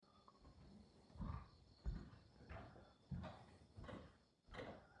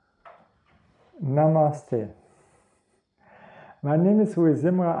Namaste. My name is Rui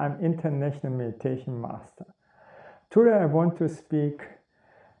Zimra. I'm International Meditation Master. Today I want to speak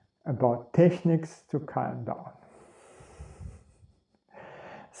about techniques to calm down.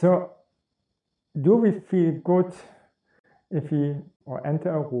 So, do we feel good if we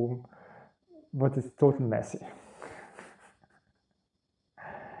enter a room what is totally messy?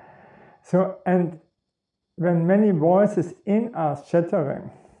 So, and when many voices in us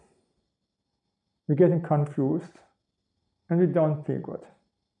chattering, we're getting confused and we don't feel good.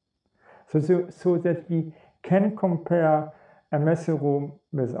 So that we can compare a messy room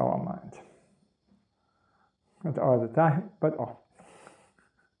with our mind. Not all the time, but often.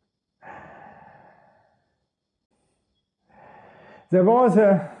 There was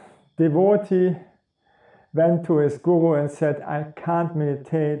a devotee went to his guru and said, I can't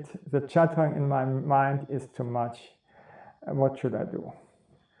meditate, the chattering in my mind is too much, what should I do?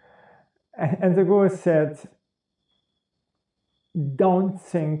 And the guru said, don't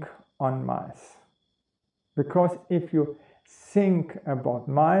think on mice. Because if you think about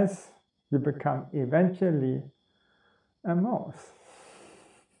mice, you become eventually a mouse.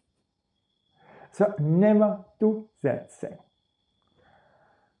 So never do that thing.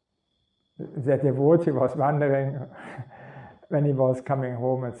 The devotee was wondering when he was coming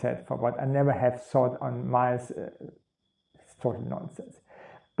home and said, for what I never have thought on mice, it's total nonsense.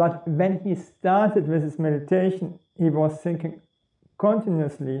 But when he started with his meditation, he was thinking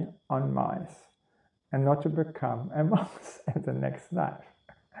continuously on mice and not to become a mouse at the next life.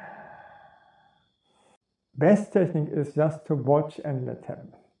 Best technique is just to watch and let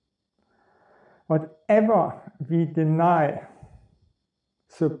happen. Whatever we deny,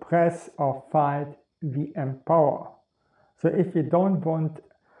 suppress or fight, we empower. So if we don't want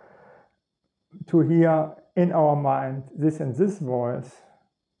to hear in our mind this and this voice,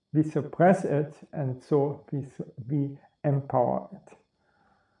 we suppress it and so we empower it.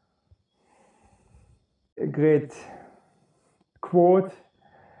 A great quote,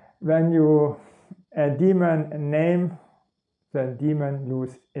 when you a demon name, the demon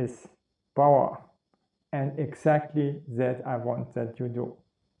loses its power. And exactly that I want that you do.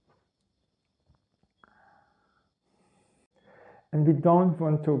 And we don't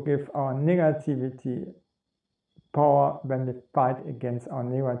want to give our negativity power when we fight against our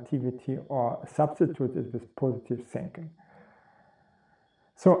negativity or substitute it with positive thinking.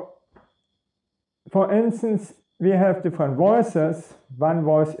 So, for instance, we have different voices. One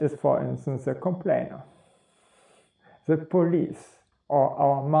voice is, for instance, the complainer, the police, or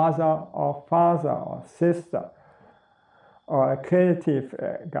our mother or father or sister, or a creative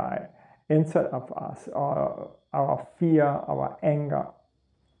guy inside of us, or our fear, our anger.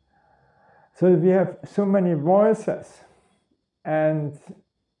 So we have so many voices, and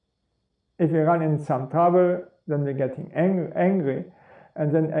if we run in some trouble, then we're getting angry,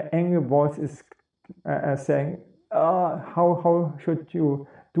 and then an angry voice is saying, oh, how should you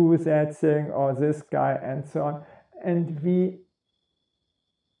do that thing, or this guy, and so on. And we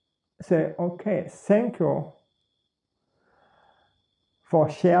say, okay, thank you for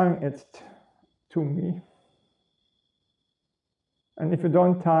sharing it to me. And if you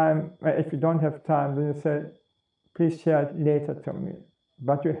don't have time, then you say, please share it later to me.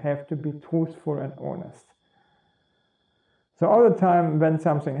 But you have to be truthful and honest. So all the time when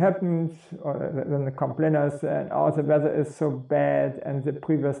something happens, or then the complainers say, oh, the weather is so bad, and the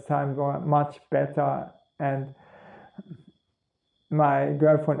previous time were much better, and my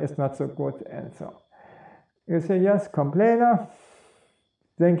girlfriend is not so good, and so on. You say, yes, complainer,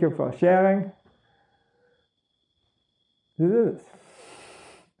 thank you for sharing. This is it.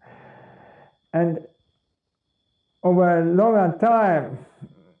 And over a longer time,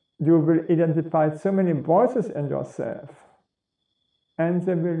 you will identify so many voices in yourself, and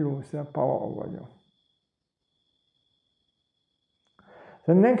they will lose their power over you.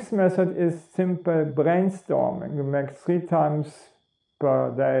 The next method is simple brainstorming. You make 3 times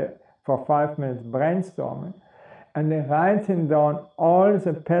per day for 5 minutes brainstorming, and then writing down all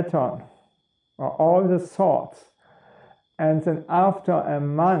the pattern or all the thoughts, and then after a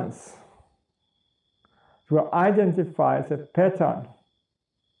month you identify the pattern.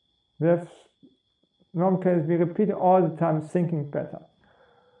 We have, in some cases, we repeat all the time thinking pattern.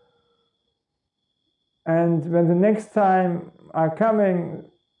 And when the next time are coming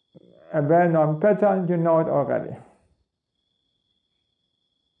a well-known pattern, you know it already.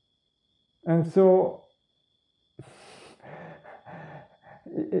 And so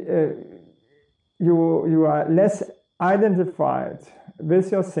you are less identified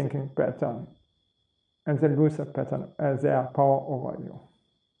with your thinking pattern, and they lose their pattern, their power over you.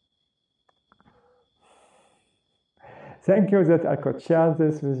 Thank you that I could share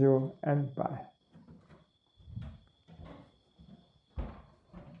this with you, and bye.